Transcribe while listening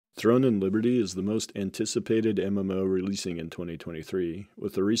Throne and Liberty is the most anticipated MMO releasing in 2023.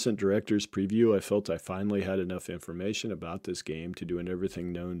 With the recent director's preview, I felt I finally had enough information about this game to do an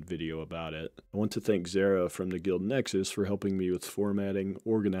everything known video about it. I want to thank Zara from the Guild Nexus for helping me with formatting,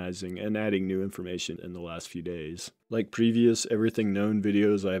 organizing, and adding new information in the last few days. Like previous everything known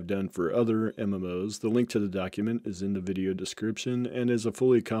videos I have done for other MMOs, the link to the document is in the video description and is a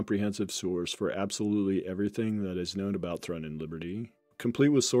fully comprehensive source for absolutely everything that is known about Throne and Liberty, complete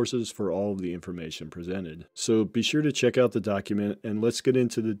with sources for all of the information presented. So be sure to check out the document and let's get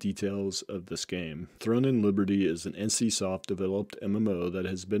into the details of this game. Throne and Liberty is an NCSoft developed MMO that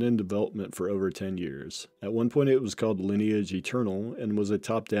has been in development for over 10 years. At one point it was called Lineage Eternal and was a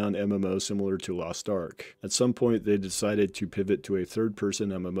top-down MMO similar to Lost Ark. At some point they decided to pivot to a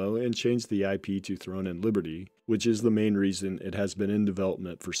third-person MMO and change the IP to Throne and Liberty, which is the main reason it has been in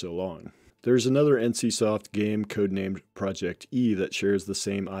development for so long. There's another NCSoft game codenamed Project E that shares the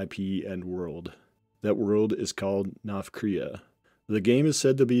same IP and world. That world is called Navkria. The game is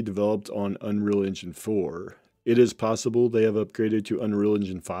said to be developed on Unreal Engine 4. It is possible they have upgraded to Unreal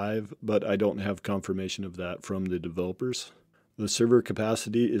Engine 5, but I don't have confirmation of that from the developers. The server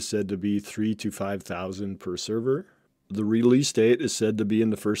capacity is said to be 3,000 to 5,000 per server. The release date is said to be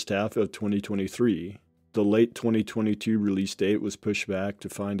in the first half of 2023. The late 2022 release date was pushed back to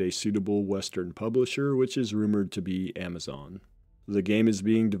find a suitable Western publisher, which is rumored to be Amazon. The game is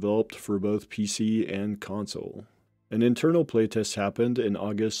being developed for both PC and console. An internal playtest happened in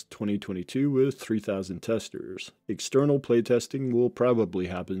August 2022 with 3,000 testers. External playtesting will probably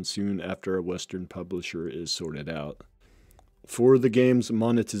happen soon after a Western publisher is sorted out. For the game's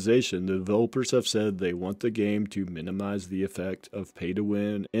monetization, the developers have said they want the game to minimize the effect of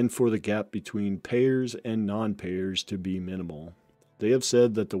pay-to-win and for the gap between payers and non-payers to be minimal. They have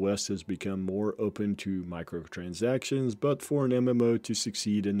said that the West has become more open to microtransactions, but for an MMO to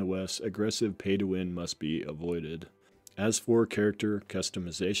succeed in the West, aggressive pay-to-win must be avoided. As for character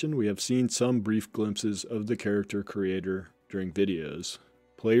customization, we have seen some brief glimpses of the character creator during videos.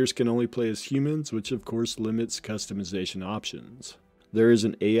 Players can only play as humans, which of course limits customization options. There is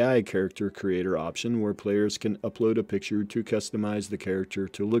an AI character creator option where players can upload a picture to customize the character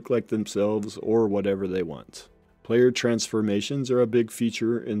to look like themselves or whatever they want. Player transformations are a big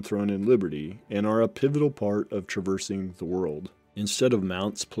feature in Throne and Liberty and are a pivotal part of traversing the world. Instead of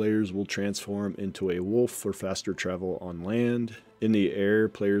mounts, players will transform into a wolf for faster travel on land. In the air,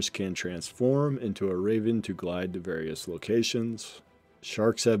 players can transform into a raven to glide to various locations.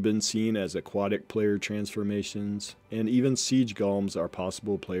 Sharks have been seen as aquatic player transformations, and even siege golems are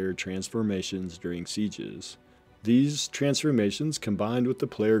possible player transformations during sieges. These transformations, combined with the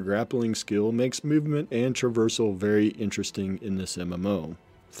player grappling skill, makes movement and traversal very interesting in this MMO.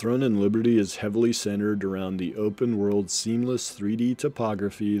 Throne and Liberty is heavily centered around the open world seamless 3D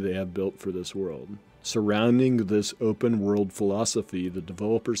topography they have built for this world. Surrounding this open world philosophy, the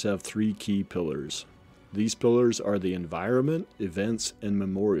developers have three key pillars. These pillars are the environment, events, and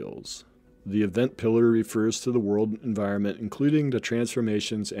memorials. The event pillar refers to the world environment, including the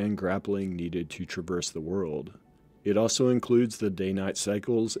transformations and grappling needed to traverse the world. It also includes the day-night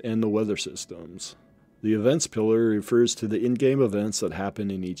cycles and the weather systems. The events pillar refers to the in-game events that happen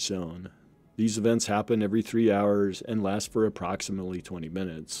in each zone. These events happen every 3 hours and last for approximately 20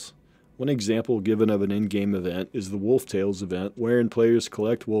 minutes. One example given of an in-game event is the Wolf Tails event, wherein players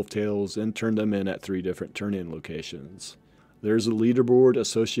collect wolf tails and turn them in at 3 different turn-in locations. There's a leaderboard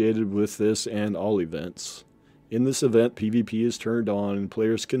associated with this and all events. In this event, PvP is turned on and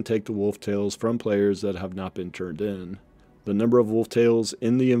players can take the wolf tails from players that have not been turned in. The number of wolf tails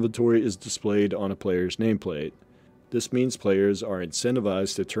in the inventory is displayed on a player's nameplate. This means players are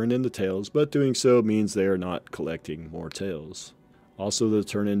incentivized to turn in the tails, but doing so means they are not collecting more tails. Also, the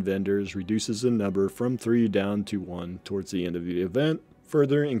turn-in vendors reduces the number from 3 down to 1 towards the end of the event,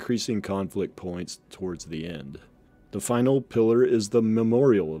 further increasing conflict points towards the end. The final pillar is the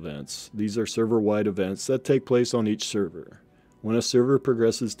memorial events. These are server-wide events that take place on each server. When a server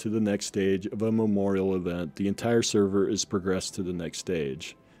progresses to the next stage of a memorial event, the entire server is progressed to the next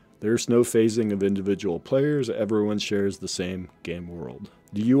stage. There's no phasing of individual players, everyone shares the same game world.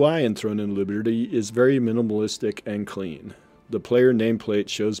 The UI in Throne and Liberty is very minimalistic and clean. The player nameplate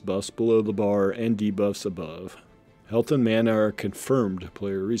shows buffs below the bar and debuffs above. Health and mana are confirmed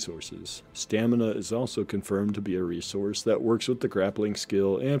player resources. Stamina is also confirmed to be a resource that works with the grappling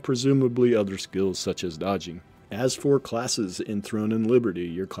skill and presumably other skills such as dodging. As for classes in Throne and Liberty,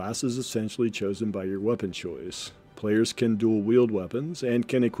 your class is essentially chosen by your weapon choice. Players can dual wield weapons and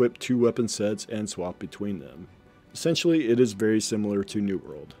can equip 2 weapon sets and swap between them. Essentially, it is very similar to New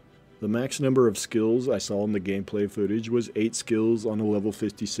World. The max number of skills I saw in the gameplay footage was 8 skills on a level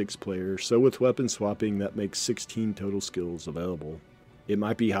 56 player, so with weapon swapping that makes 16 total skills available. It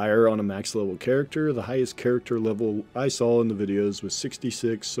might be higher on a max level character. The highest character level I saw in the videos was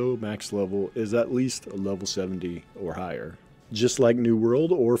 66, so max level is at least a level 70 or higher. Just like New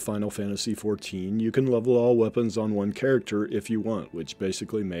World or Final Fantasy XIV, you can level all weapons on one character if you want, which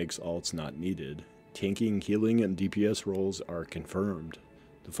basically makes alts not needed. Tanking, healing, and DPS roles are confirmed.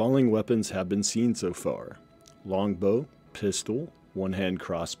 The following weapons have been seen so far: longbow, pistol, one-hand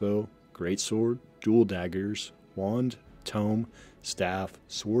crossbow, greatsword, dual daggers, wand, tome, staff,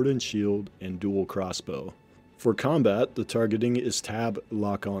 sword and shield, and dual crossbow. For combat, the targeting is tab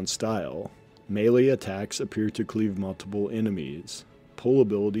lock-on style. Melee attacks appear to cleave multiple enemies. Pull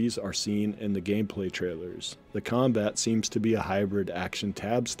abilities are seen in the gameplay trailers. The combat seems to be a hybrid action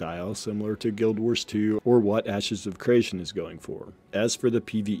tab style similar to Guild Wars 2 or what Ashes of Creation is going for. As for the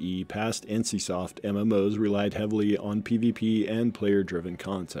PvE, past NCSoft MMOs relied heavily on PvP and player-driven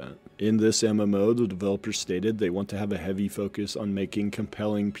content. In this MMO, the developers stated they want to have a heavy focus on making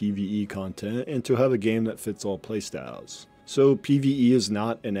compelling PvE content and to have a game that fits all playstyles. So PvE is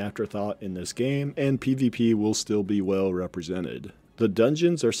not an afterthought in this game, and PvP will still be well represented. The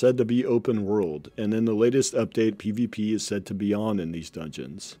dungeons are said to be open world, and in the latest update, PvP is said to be on in these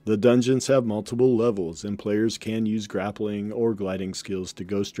dungeons. The dungeons have multiple levels, and players can use grappling or gliding skills to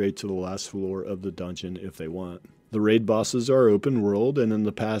go straight to the last floor of the dungeon if they want. The raid bosses are open world, and in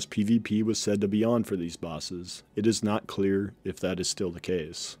the past PvP was said to be on for these bosses. It is not clear if that is still the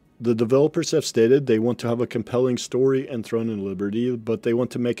case. The developers have stated they want to have a compelling story and Throne and Liberty, but they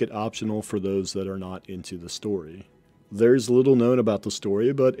want to make it optional for those that are not into the story. There's little known about the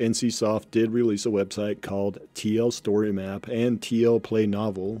story, but NCSoft did release a website called TL Story Map and TL Play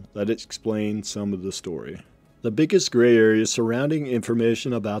Novel that explain some of the story. The biggest gray area surrounding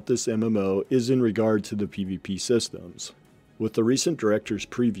information about this MMO is in regard to the PvP systems. With the recent director's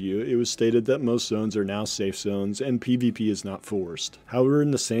preview, it was stated that most zones are now safe zones and PvP is not forced. However,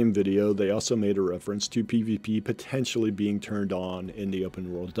 in the same video, they also made a reference to PvP potentially being turned on in the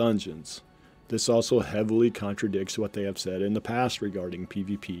open world dungeons. This also heavily contradicts what they have said in the past regarding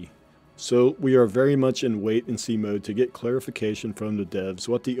PvP. So we are very much in wait and see mode to get clarification from the devs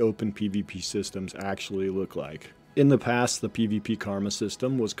what the open PvP systems actually look like. In the past, the PvP karma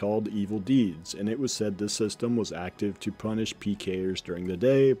system was called Evil Deeds, and it was said this system was active to punish PKers during the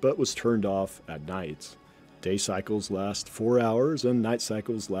day, but was turned off at night. Day cycles last 4 hours, and night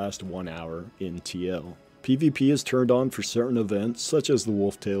cycles last 1 hour in TL. PvP is turned on for certain events, such as the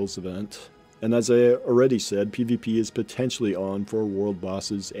Wolf Tales event. And as I already said, PvP is potentially on for world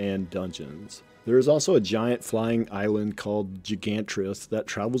bosses and dungeons. There is also a giant flying island called Gigantrith that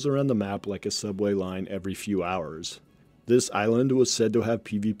travels around the map like a subway line every few hours. This island was said to have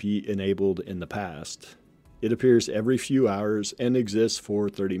PvP enabled in the past. It appears every few hours and exists for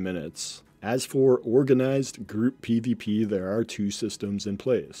 30 minutes. As for organized group PvP, there are 2 systems in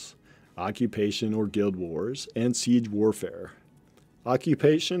place: Occupation or Guild Wars and Siege Warfare.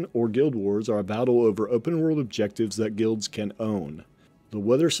 Occupation or Guild Wars are a battle over open world objectives that guilds can own. The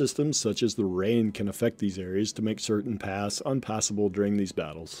weather systems such as the rain can affect these areas to make certain paths unpassable during these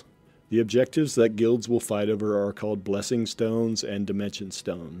battles. The objectives that guilds will fight over are called Blessing Stones and Dimension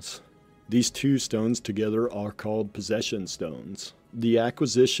Stones. These 2 stones together are called Possession Stones. The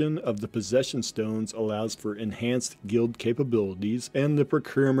acquisition of the Possession Stones allows for enhanced guild capabilities and the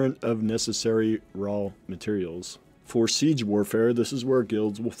procurement of necessary raw materials. For Siege Warfare, this is where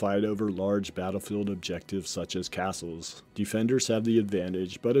guilds will fight over large battlefield objectives such as castles. Defenders have the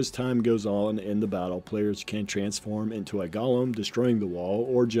advantage, but as time goes on in the battle, players can transform into a golem, destroying the wall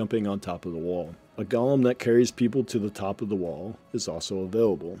or jumping on top of the wall. A golem that carries people to the top of the wall is also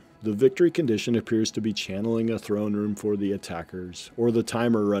available. The victory condition appears to be channeling a throne room for the attackers, or the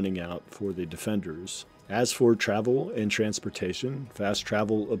timer running out for the defenders. As for travel and transportation, fast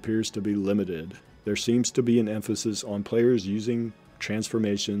travel appears to be limited. There seems to be an emphasis on players using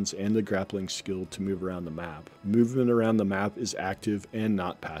transformations and the grappling skill to move around the map. Movement around the map is active and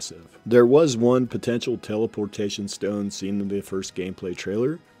not passive. There was one potential teleportation stone seen in the first gameplay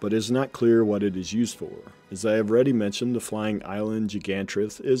trailer, but it is not clear what it is used for. As I have already mentioned, the flying island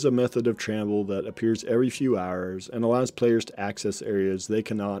Gigantrith is a method of travel that appears every few hours and allows players to access areas they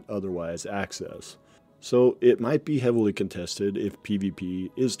cannot otherwise access. So it might be heavily contested if PvP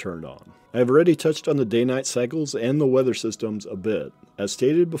is turned on. I have already touched on the day-night cycles and the weather systems a bit. As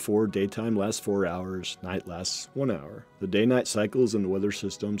stated before, daytime lasts 4 hours, night lasts 1 hour. The day-night cycles and weather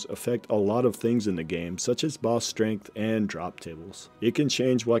systems affect a lot of things in the game, such as boss strength and drop tables. It can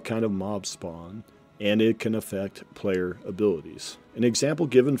change what kind of mobs spawn, and it can affect player abilities. An example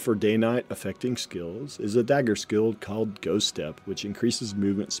given for day-night affecting skills is a dagger skill called Ghost Step, which increases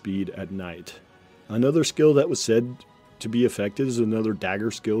movement speed at night. Another skill that was said to be affected is another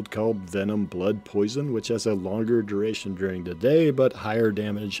dagger skill called Venom Blood Poison, which has a longer duration during the day but higher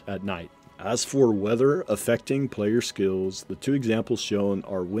damage at night. As for weather affecting player skills, the two examples shown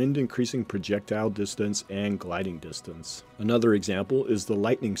are wind increasing projectile distance and gliding distance. Another example is the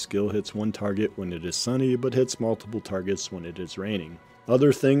lightning skill hits one target when it is sunny but hits multiple targets when it is raining.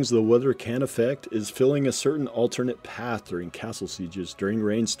 Other things the weather can affect is filling a certain alternate path during castle sieges during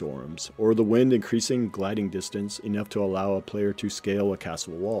rainstorms, or the wind increasing gliding distance enough to allow a player to scale a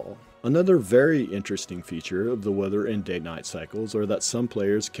castle wall. Another very interesting feature of the weather and day-night cycles are that some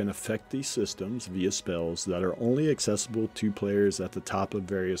players can affect these systems via spells that are only accessible to players at the top of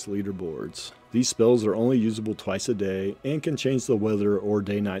various leaderboards. These spells are only usable twice a day and can change the weather or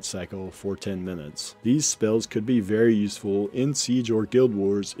day-night cycle for 10 minutes. These spells could be very useful in Siege or Guild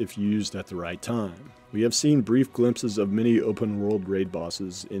Wars if used at the right time. We have seen brief glimpses of many open-world raid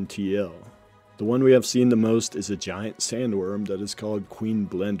bosses in TL. The one we have seen the most is a giant sandworm that is called Queen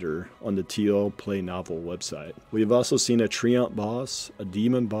Blender on the TL Play Novel website. We have also seen a treant boss, a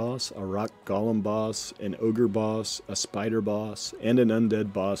demon boss, a rock golem boss, an ogre boss, a spider boss, and an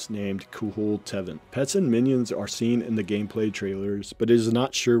undead boss named Kuhul Tevent. Pets and minions are seen in the gameplay trailers, but it is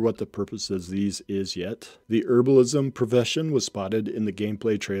not sure what the purpose of these is yet. The herbalism profession was spotted in the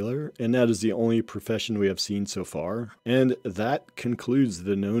gameplay trailer, and that is the only profession we have seen so far. And that concludes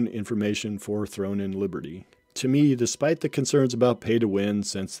the known information for Throne and Liberty. To me, despite the concerns about pay to win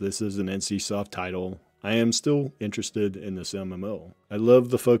since this is an NCSoft title, I am still interested in this MMO. I love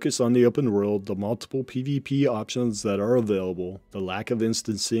the focus on the open world, the multiple PvP options that are available, the lack of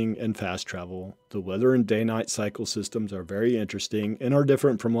instancing and fast travel. The weather and day-night cycle systems are very interesting and are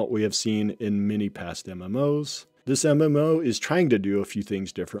different from what we have seen in many past MMOs. This MMO is trying to do a few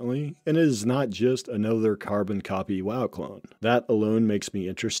things differently, and it is not just another carbon copy WoW clone. That alone makes me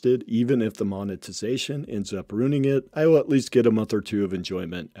interested. Even if the monetization ends up ruining it, I will at least get a month or two of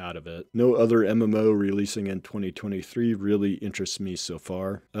enjoyment out of it. No other MMO releasing in 2023 really interests me so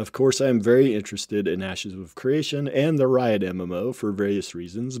far. Of course, I am very interested in Ashes of Creation and the Riot MMO for various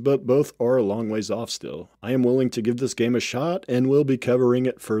reasons, but both are a long ways off still. I am willing to give this game a shot and will be covering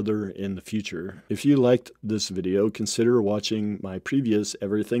it further in the future. If you liked this video, consider watching my previous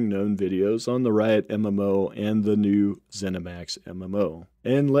Everything Known videos on the Riot MMO and the new ZeniMax MMO.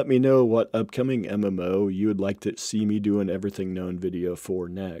 And let me know what upcoming MMO you would like to see me do an Everything Known video for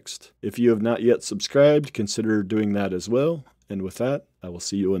next. If you have not yet subscribed, consider doing that as well. And with that, I will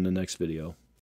see you in the next video.